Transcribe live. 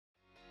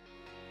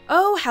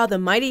Oh, how the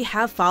mighty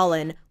have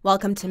fallen.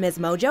 Welcome to Ms.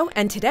 Mojo,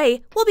 and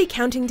today we'll be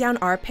counting down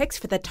our picks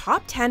for the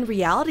top 10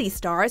 reality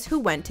stars who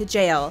went to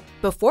jail.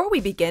 Before we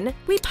begin,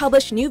 we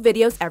publish new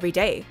videos every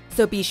day,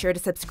 so be sure to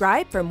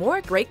subscribe for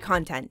more great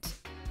content.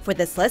 For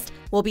this list,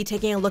 we'll be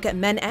taking a look at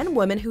men and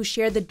women who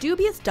share the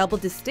dubious double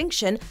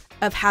distinction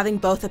of having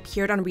both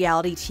appeared on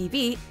reality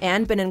TV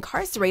and been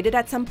incarcerated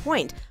at some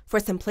point.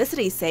 For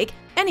simplicity's sake,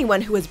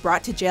 anyone who is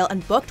brought to jail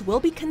and booked will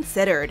be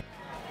considered.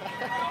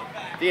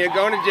 You're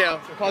going to jail.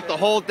 Caught the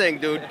whole thing,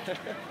 dude.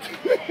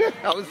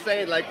 I was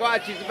saying, like,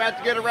 watch, she's about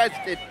to get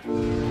arrested.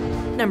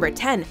 Number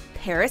 10.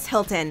 Paris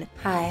Hilton.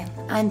 Hi,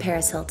 I'm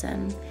Paris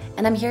Hilton,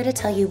 and I'm here to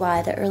tell you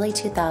why the early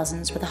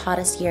 2000s were the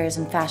hottest years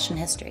in fashion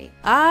history.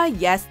 Ah,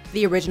 yes,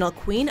 the original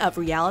queen of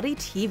reality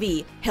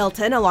TV.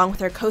 Hilton, along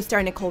with her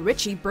co-star Nicole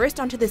Richie, burst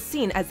onto the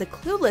scene as the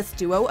clueless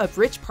duo of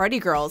rich party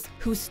girls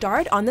who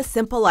starred on The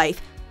Simple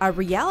Life, a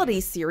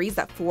reality series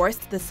that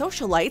forced the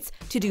socialites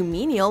to do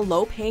menial,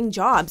 low-paying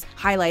jobs,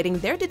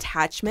 highlighting their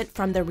detachment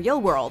from the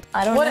real world.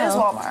 I don't know. What is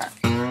Walmart?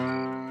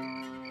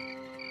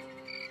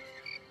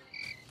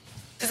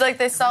 It's like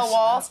they sell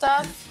wall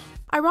stuff?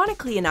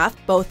 Ironically enough,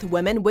 both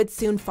women would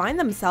soon find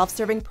themselves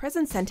serving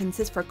prison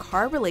sentences for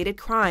car-related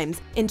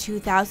crimes. In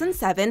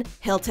 2007,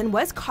 Hilton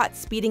was caught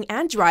speeding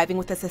and driving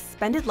with a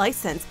suspended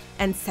license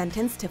and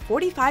sentenced to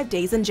 45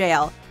 days in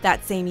jail.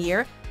 That same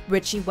year,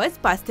 Richie was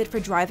busted for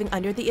driving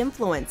under the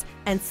influence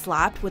and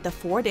slapped with a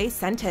 4-day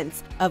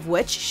sentence, of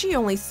which she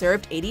only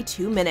served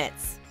 82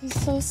 minutes.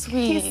 He's so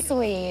sweet. He's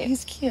sweet.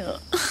 He's cute.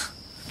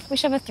 We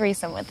should have a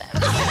threesome with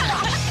him.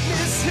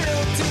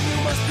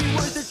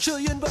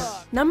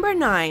 Number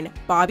 9.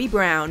 Bobby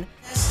Brown.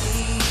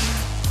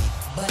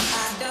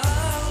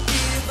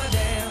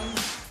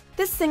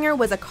 This singer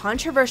was a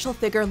controversial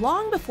figure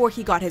long before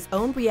he got his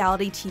own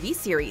reality TV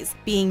series.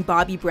 Being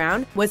Bobby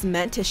Brown was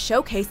meant to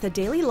showcase the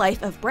daily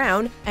life of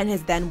Brown and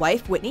his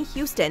then-wife Whitney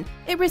Houston.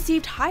 It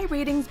received high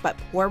ratings but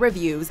poor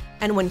reviews,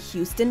 and when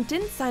Houston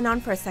didn't sign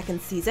on for a second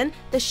season,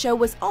 the show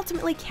was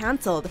ultimately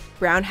cancelled.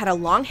 Brown had a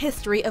long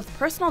history of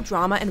personal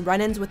drama and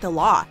run-ins with the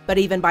law, but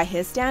even by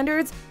his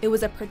standards, it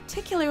was a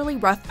particularly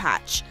rough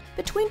patch.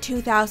 Between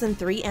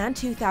 2003 and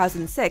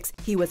 2006,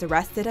 he was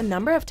arrested a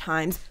number of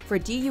times for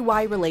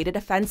DUI-related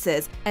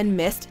offenses and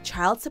missed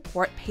child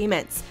support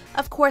payments.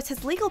 Of course,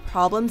 his legal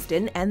problems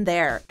didn't end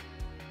there.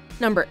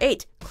 Number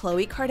 8.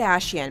 Khloe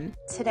Kardashian.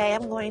 Today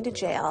I'm going to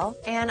jail,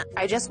 and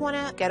I just want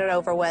to get it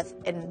over with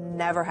and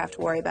never have to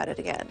worry about it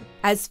again.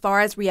 As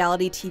far as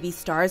reality TV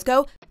stars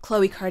go,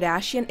 Khloe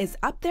Kardashian is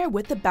up there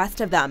with the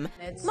best of them.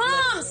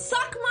 Mom,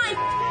 suck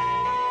my...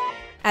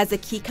 As a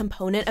key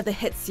component of the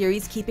hit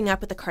series Keeping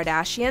Up with the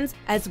Kardashians,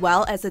 as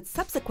well as its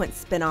subsequent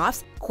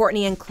spin-offs,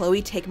 Kourtney and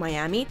Khloe Take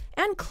Miami,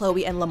 and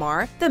Khloe and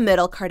Lamar, the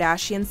middle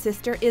Kardashian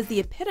sister is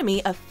the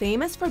epitome of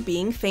famous for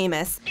being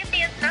famous. Give me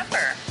his number.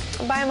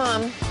 Bye,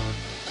 Mom.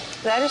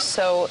 That is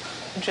so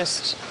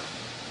just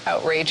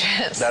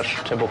outrageous. That's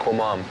typical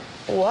mom.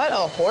 What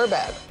a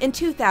whorebag. In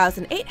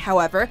 2008,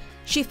 however,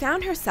 she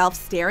found herself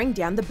staring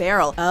down the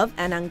barrel of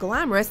an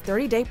unglamorous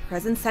 30-day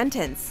prison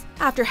sentence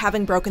after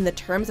having broken the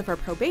terms of her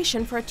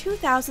probation for a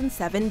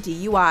 2007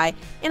 DUI.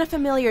 In a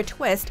familiar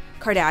twist,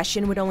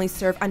 Kardashian would only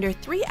serve under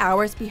 3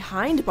 hours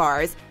behind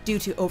bars due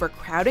to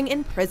overcrowding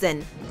in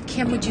prison.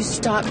 Kim, would you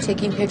stop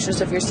taking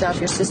pictures of yourself?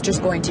 Your sister's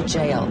going to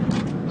jail.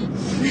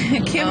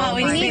 Kim,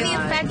 we need the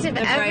effect of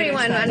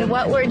everyone on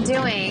what we're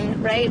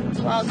doing, right?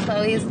 While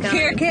Chloe's gone.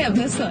 Here, Kim,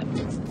 this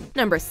one.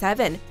 Number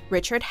 7.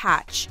 Richard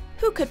Hatch.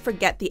 Who could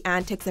forget the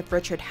antics of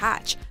Richard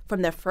Hatch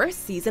from the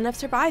first season of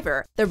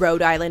Survivor? The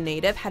Rhode Island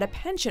native had a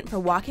penchant for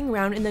walking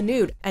around in the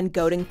nude and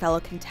goading fellow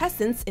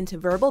contestants into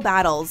verbal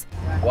battles.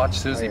 Watch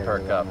Susie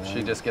perk up.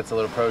 She just gets a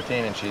little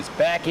protein and she's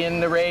back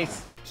in the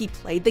race. He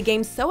played the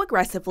game so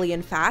aggressively,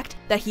 in fact,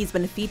 that he's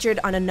been featured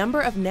on a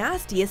number of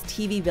nastiest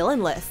TV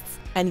villain lists.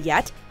 And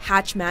yet,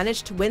 Hatch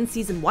managed to win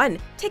Season 1,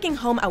 taking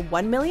home a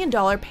 $1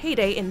 million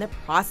payday in the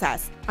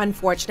process.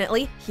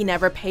 Unfortunately, he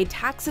never paid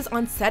taxes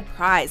on said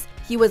prize.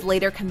 He was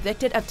later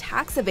convicted of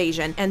tax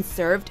evasion and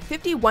served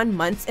 51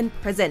 months in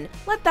prison.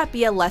 Let that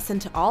be a lesson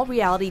to all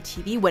reality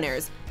TV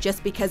winners.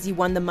 Just because you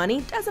won the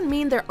money doesn't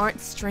mean there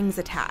aren't strings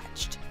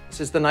attached.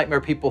 This is the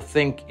nightmare people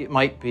think it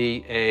might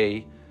be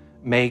a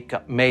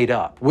made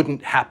up.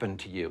 Wouldn't happen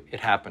to you. It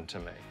happened to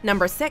me.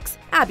 Number 6.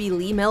 Abby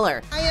Lee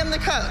Miller. I am the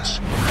coach.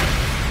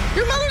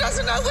 Your mother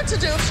doesn't know what to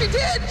do. If she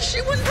did,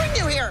 she wouldn't bring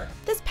you here.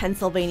 This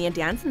Pennsylvania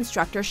dance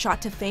instructor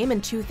shot to fame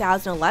in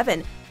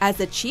 2011 as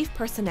the chief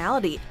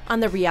personality on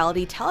the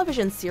reality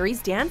television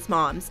series Dance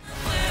Moms.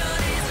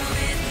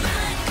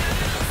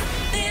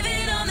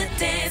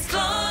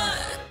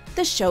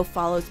 The show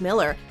follows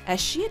Miller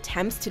as she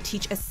attempts to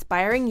teach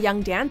aspiring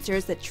young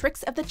dancers the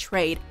tricks of the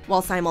trade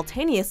while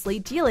simultaneously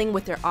dealing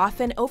with their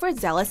often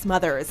overzealous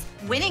mothers.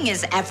 Winning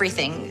is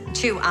everything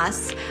to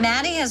us.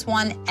 Maddie has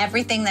won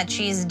everything that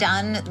she's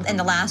done in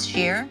the last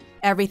year.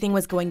 Everything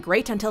was going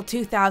great until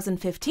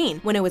 2015,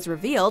 when it was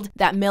revealed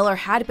that Miller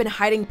had been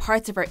hiding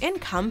parts of her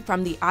income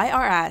from the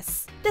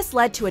IRS. This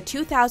led to a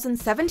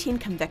 2017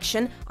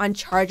 conviction on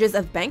charges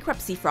of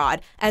bankruptcy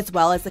fraud, as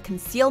well as the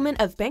concealment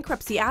of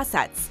bankruptcy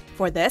assets.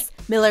 For this,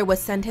 Miller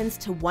was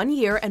sentenced to 1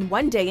 year and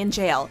 1 day in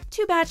jail.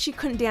 Too bad she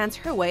couldn't dance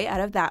her way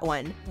out of that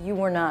one. You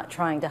were not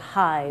trying to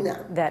hide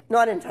that?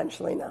 Not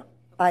intentionally, no.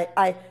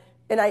 I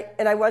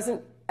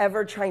wasn't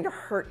ever trying to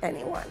hurt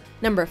anyone.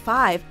 Number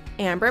 5,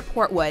 Amber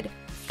Portwood.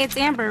 It's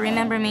Amber,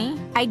 remember me?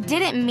 I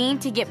didn't mean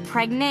to get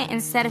pregnant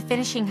instead of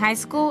finishing high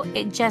school,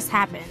 it just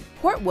happened.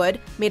 Portwood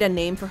made a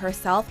name for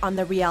herself on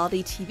the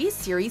reality TV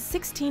series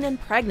 16 and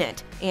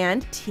Pregnant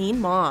and Teen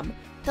Mom.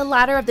 The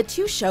latter of the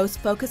two shows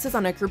focuses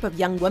on a group of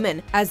young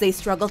women as they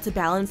struggle to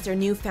balance their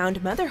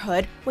newfound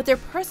motherhood with their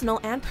personal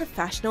and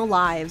professional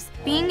lives.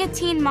 Being a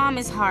teen mom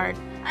is hard.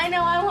 I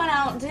know, I want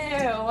out too.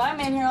 I'm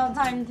in here all the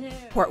time too.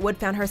 Portwood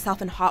found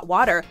herself in hot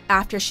water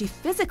after she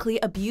physically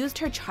abused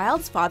her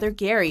child's father,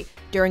 Gary,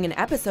 during an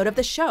episode of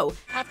the show.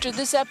 After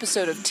this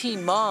episode of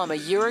Teen Mom a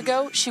year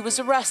ago, she was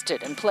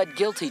arrested and pled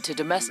guilty to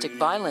domestic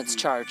violence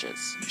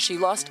charges. She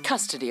lost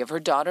custody of her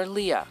daughter,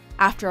 Leah.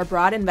 After a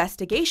broad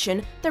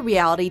investigation, the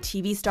reality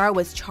TV star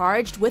was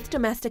charged with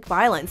domestic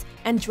violence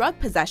and drug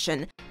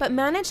possession, but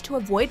managed to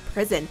avoid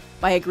prison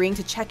by agreeing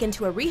to check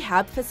into a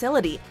rehab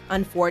facility.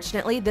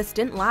 Unfortunately, this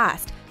didn't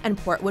last, and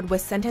Portwood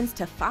was sentenced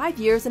to 5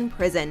 years in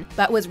prison,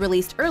 but was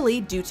released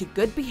early due to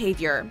good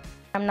behavior.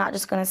 I'm not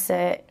just gonna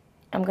sit.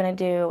 I'm gonna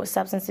do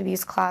substance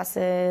abuse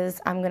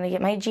classes. I'm gonna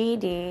get my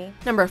GED.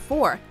 Number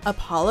 4,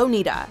 Apollo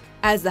Nida.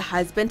 As the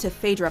husband to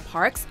Phaedra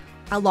Parks,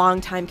 a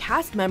longtime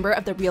cast member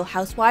of The Real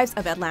Housewives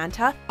of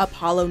Atlanta,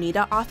 Apollo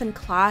Nida often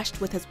clashed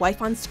with his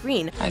wife on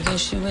screen. I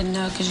guess you wouldn't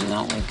know because you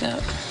don't wake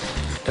up.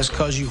 That's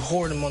because you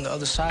hoard them on the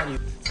other side of you.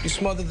 You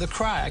smothered the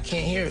cry. I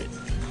can't hear it.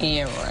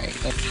 Yeah, right.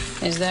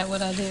 Is that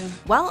what I do?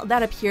 Well,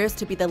 that appears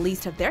to be the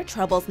least of their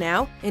troubles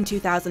now. In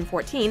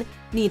 2014,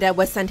 Nida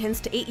was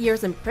sentenced to 8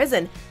 years in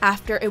prison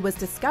after it was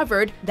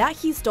discovered that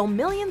he stole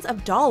millions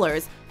of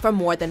dollars from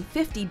more than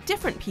 50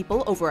 different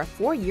people over a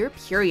 4-year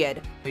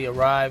period. We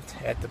arrived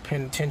at the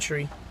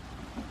penitentiary.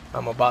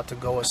 I'm about to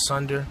go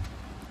asunder.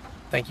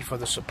 Thank you for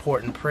the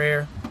support and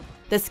prayer.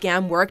 The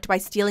scam worked by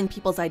stealing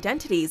people's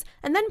identities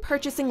and then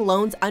purchasing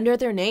loans under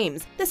their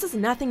names. This is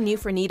nothing new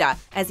for Nida,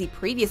 as he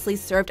previously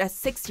served a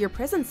 6-year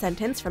prison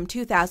sentence from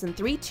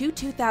 2003 to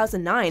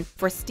 2009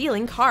 for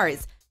stealing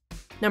cars.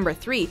 Number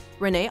 3,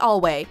 Renee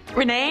Alway.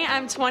 Renee,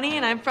 I'm 20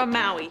 and I'm from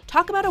Maui.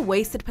 Talk about a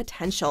wasted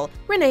potential.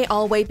 Renee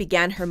Alway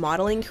began her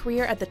modeling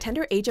career at the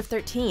tender age of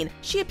 13.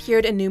 She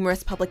appeared in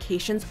numerous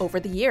publications over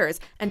the years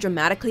and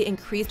dramatically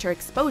increased her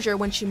exposure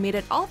when she made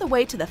it all the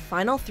way to the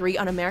final 3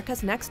 on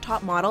America's Next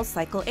Top Model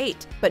Cycle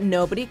 8. But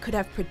nobody could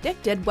have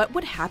predicted what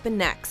would happen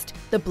next.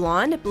 The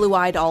blonde,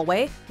 blue-eyed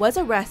Alway was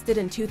arrested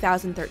in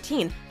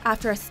 2013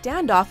 after a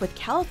standoff with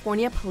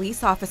California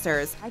police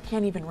officers. I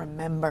can't even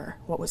remember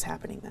what was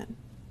happening then.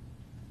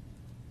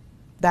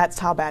 That's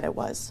how bad it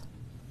was.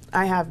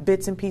 I have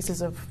bits and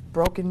pieces of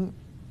broken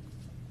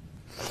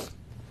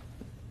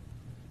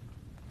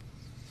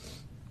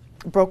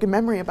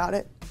memory about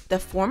it. The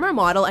former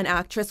model and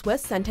actress was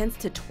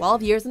sentenced to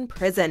 12 years in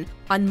prison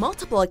on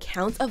multiple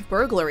accounts of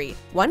burglary,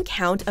 1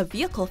 count of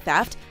vehicle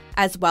theft,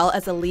 as well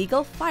as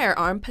illegal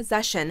firearm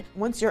possession.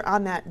 Once you're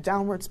on that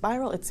downward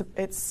spiral,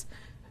 it's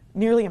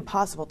nearly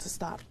impossible to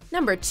stop.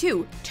 Number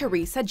 2,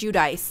 Teresa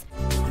Giudice.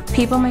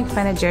 People make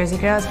fun of Jersey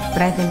girls,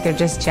 but I think they're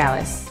just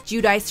jealous.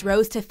 Giudice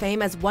rose to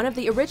fame as one of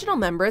the original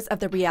members of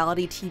the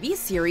reality TV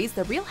series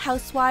The Real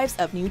Housewives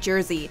of New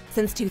Jersey.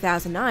 Since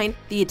 2009,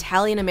 the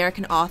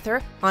Italian-American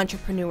author,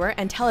 entrepreneur,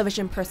 and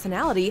television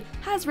personality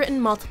has written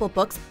multiple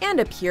books and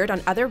appeared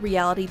on other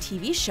reality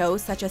TV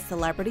shows such as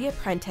Celebrity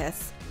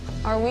Apprentice.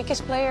 Our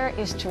weakest player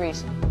is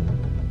Teresa.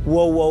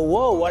 Whoa, whoa,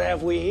 whoa, what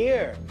have we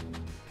here?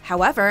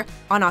 However,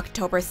 on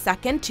October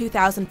 2,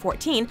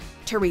 2014,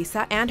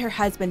 Teresa and her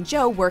husband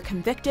Joe were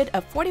convicted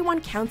of 41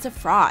 counts of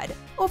fraud.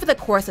 Over the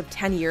course of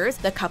 10 years,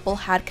 the couple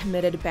had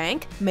committed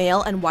bank,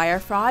 mail, and wire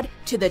fraud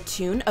to the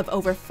tune of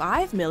over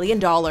 $5 million.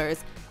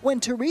 When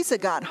Teresa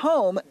got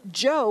home,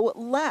 Joe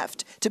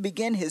left to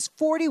begin his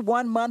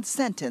 41-month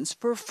sentence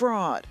for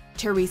fraud.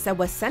 Teresa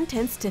was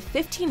sentenced to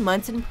 15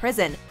 months in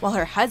prison, while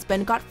her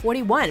husband got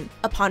 41.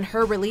 Upon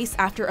her release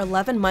after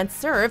 11 months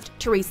served,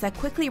 Teresa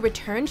quickly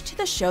returned to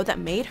the show that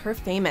made her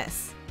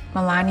famous.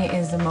 Melania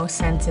is the most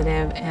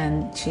sensitive,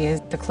 and she is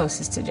the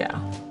closest to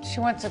Joe. She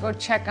wants to go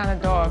check on a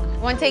dog.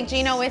 Want to take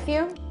Gino with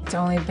you? It's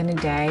only been a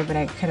day, but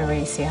I could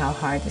already see how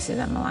hard this is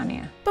on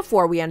Melania.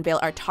 Before we unveil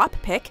our top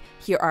pick,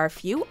 here are a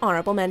few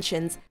honorable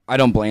mentions. I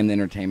don't blame the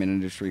entertainment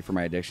industry for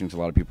my addictions. A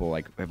lot of people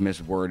have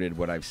misworded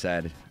what I've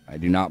said. I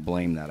do not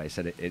blame that. I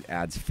said it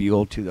adds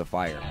fuel to the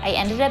fire. I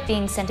ended up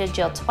being sent to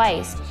jail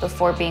twice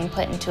before being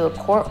put into a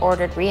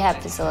court-ordered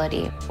rehab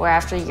facility, where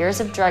after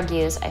years of drug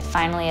use, I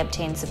finally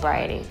obtained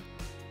sobriety.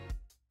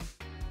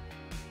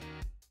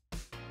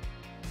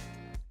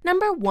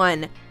 Number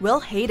 1.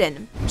 Will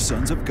Hayden.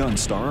 Sons of Gun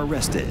star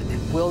arrested.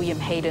 William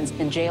Hayden's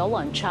in jail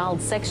on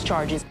child sex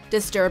charges.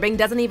 Disturbing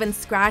doesn't even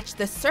scratch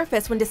the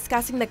surface when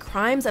discussing the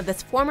crimes of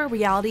this former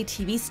reality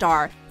TV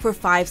star. For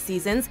 5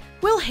 seasons,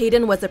 Will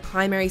Hayden was a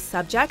primary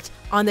subject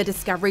on the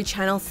Discovery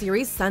Channel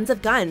series Sons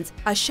of Guns,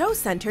 a show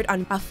centered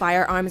on a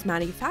firearms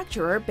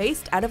manufacturer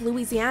based out of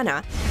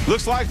Louisiana.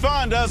 Looks like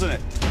fun, doesn't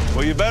it?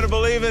 Well, you better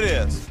believe it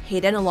is.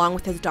 Hayden, along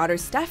with his daughter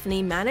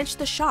Stephanie, managed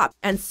the shop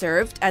and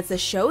served as the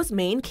show's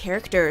main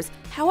characters.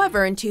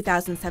 However, in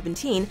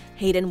 2017,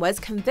 Hayden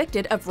was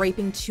convicted of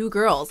raping 2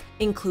 girls,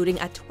 including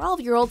a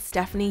 12-year-old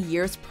Stephanie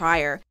years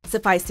prior.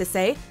 Suffice to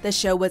say, the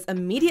show was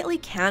immediately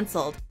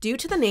canceled. Due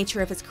to the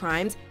nature of his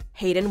crimes,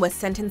 Hayden was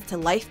sentenced to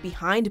life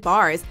behind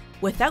bars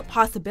without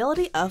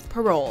possibility of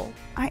parole.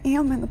 I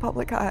am in the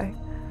public eye.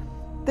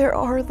 There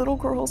are little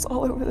girls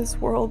all over this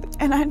world,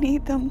 and I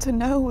need them to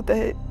know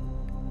that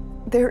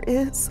there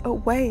is a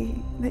way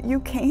that you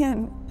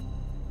can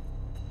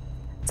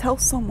tell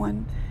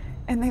someone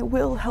and they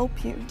will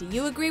help you. Do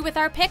you agree with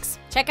our picks?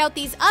 Check out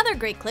these other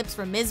great clips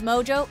from Ms.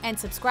 Mojo and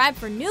subscribe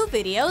for new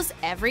videos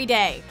every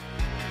day.